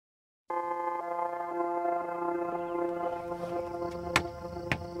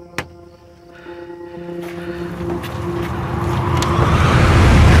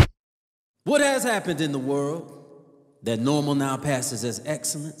has happened in the world that normal now passes as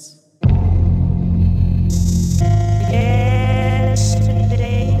excellence? Yesterday.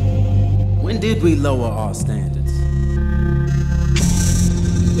 When did we lower our standards?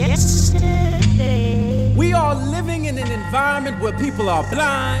 Yesterday. We are living in an environment where people are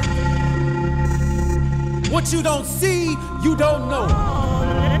blind. What you don't see, you don't know.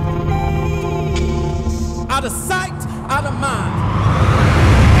 Out of sight, out of mind.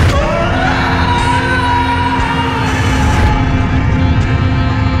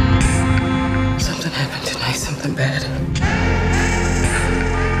 Something happened tonight, something bad.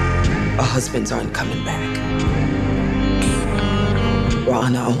 Our husbands aren't coming back. We're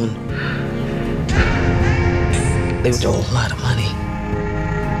on our own. They stole a lot of money.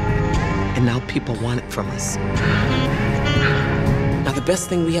 And now people want it from us. Now the best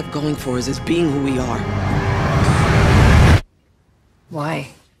thing we have going for us is being who we are. Why?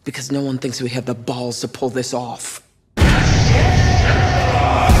 Because no one thinks we have the balls to pull this off. Who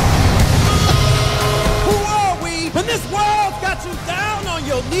are we when this world's got you down on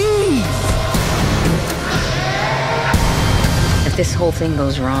your knees? If this whole thing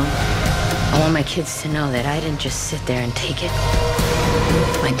goes wrong, I want my kids to know that I didn't just sit there and take it.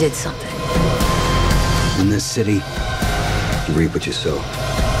 I did something. In this city, you reap what you sow.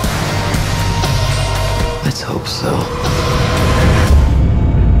 Let's hope so.